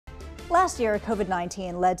Last year,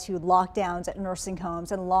 COVID-19 led to lockdowns at nursing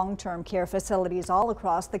homes and long-term care facilities all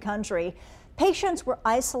across the country. Patients were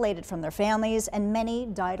isolated from their families and many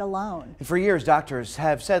died alone. For years, doctors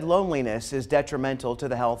have said loneliness is detrimental to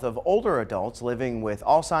the health of older adults living with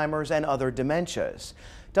Alzheimer's and other dementias.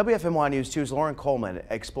 WFMY News 2's Lauren Coleman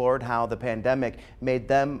explored how the pandemic made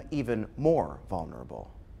them even more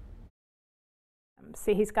vulnerable.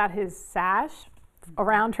 See, he's got his sash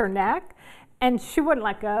around her neck, and she wouldn't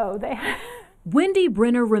let go. Wendy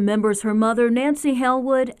Brenner remembers her mother, Nancy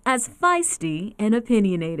Hellwood, as feisty and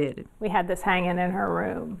opinionated. We had this hanging in her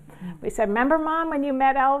room. We said, "Remember, Mom, when you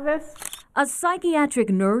met Elvis?" A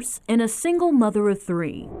psychiatric nurse and a single mother of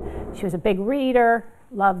three. She was a big reader,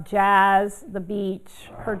 loved jazz, the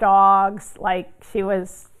beach, her dogs. She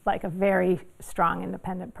was like a very strong,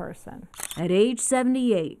 independent person. At age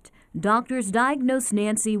 78, doctors diagnosed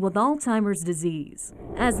Nancy with Alzheimer's disease.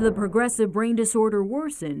 As the progressive brain disorder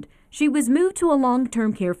worsened, she was moved to a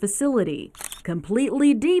long-term care facility,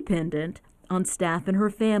 completely dependent on staff and her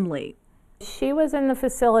family. She was in the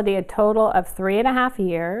facility a total of 3.5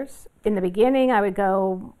 years. In the beginning, I would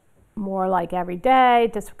go more like every day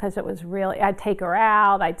just because it was really, I'd take her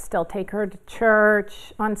out, I'd still take her to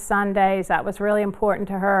church on Sundays. That was really important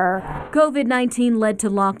to her. COVID-19 led to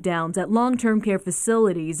lockdowns at long-term care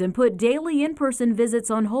facilities and put daily in-person visits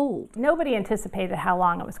on hold. Nobody anticipated how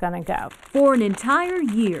long it was going to go. For an entire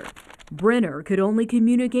year, Brenner could only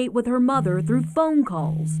communicate with her mother through phone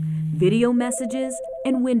calls, video messages,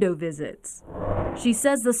 and window visits. She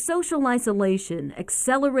says the social isolation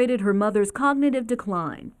accelerated her mother's cognitive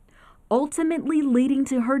decline, ultimately leading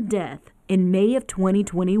to her death in May of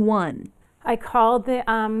 2021. I called the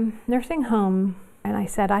nursing home and I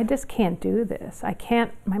said, I just can't do this. I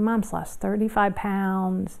can't, my mom's lost 35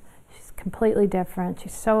 pounds. She's completely different.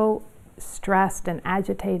 She's so stressed and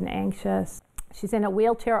agitated and anxious. She's in a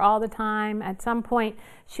wheelchair all the time. At some point,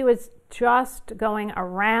 she was just going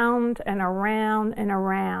around and around and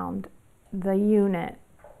around the unit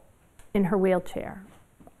in her wheelchair.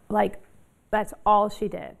 That's all she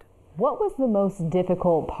did. What was the most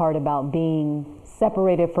difficult part about being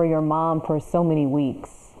separated from your mom for so many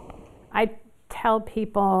weeks? I tell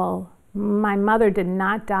people my mother did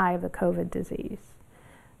not die of the COVID disease,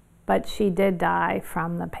 but she did die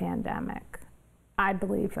from the pandemic. I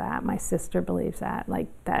believe that. My sister believes that,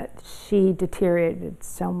 that she deteriorated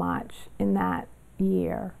so much in that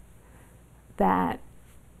year that,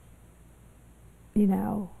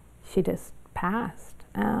 she just passed.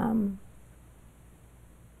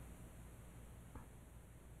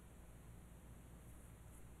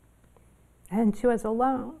 And she was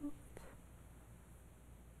alone.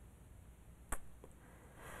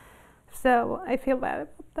 So I feel bad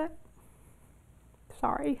about that.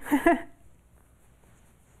 Sorry.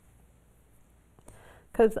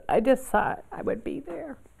 Because I just thought I would be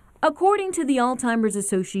there. According to the Alzheimer's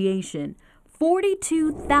Association,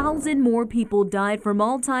 42,000 more people died from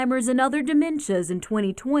Alzheimer's and other dementias in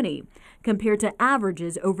 2020 compared to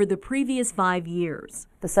averages over the previous 5 years.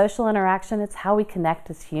 The social interaction, it's how we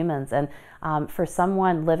connect as humans. And for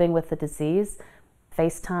someone living with the disease,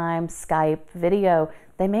 FaceTime, Skype, video,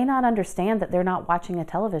 they may not understand that they're not watching a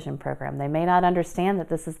television program. They may not understand that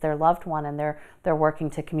this is their loved one and they're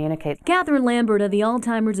working to communicate. Catherine Lambert of the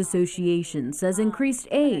Alzheimer's Association says increased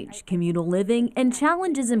age, communal living, and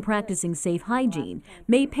challenges in practicing safe hygiene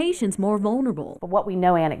made patients more vulnerable. But what we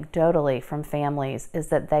know anecdotally from families is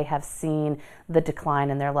that they have seen the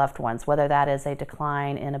decline in their loved ones, whether that is a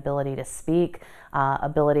decline in ability to speak,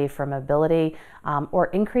 ability for mobility, or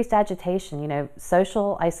increased agitation.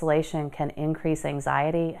 Social isolation can increase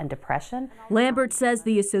anxiety and depression. Lambert says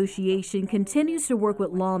the association continues to work with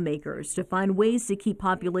lawmakers to find ways to keep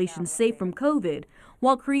populations safe from COVID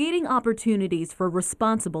while creating opportunities for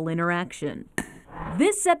responsible interaction.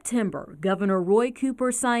 This September, Governor Roy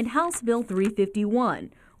Cooper signed House Bill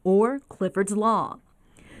 351, or Clifford's Law.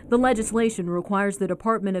 The legislation requires the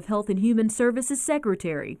Department of Health and Human Services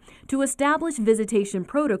Secretary to establish visitation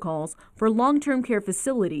protocols for long-term care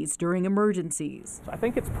facilities during emergencies. I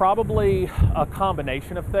think it's probably a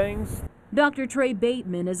combination of things. Dr. Trey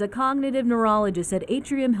Bateman is a cognitive neurologist at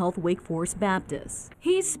Atrium Health Wake Forest Baptist.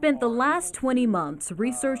 He's spent the last 20 months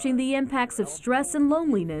researching the impacts of stress and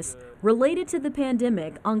loneliness related to the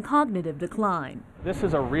pandemic on cognitive decline. This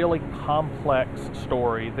is a really complex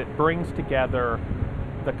story that brings together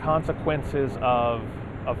the consequences of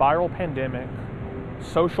a viral pandemic,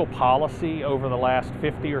 social policy over the last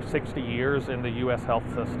 50 or 60 years in the U.S. health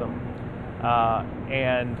system,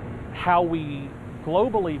 and how we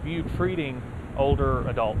globally view treating older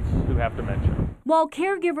adults who have dementia. While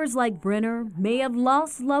caregivers like Brenner may have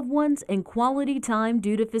lost loved ones in quality time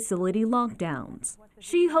due to facility lockdowns,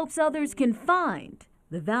 she hopes others can find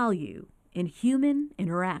the value in human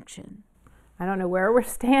interaction. I don't know where we're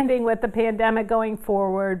standing with the pandemic going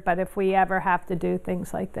forward, but if we ever have to do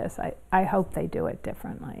things like this, I hope they do it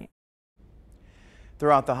differently.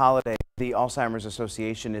 Throughout the holiday, the Alzheimer's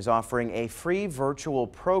Association is offering a free virtual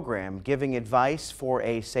program giving advice for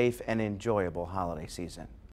a safe and enjoyable holiday season.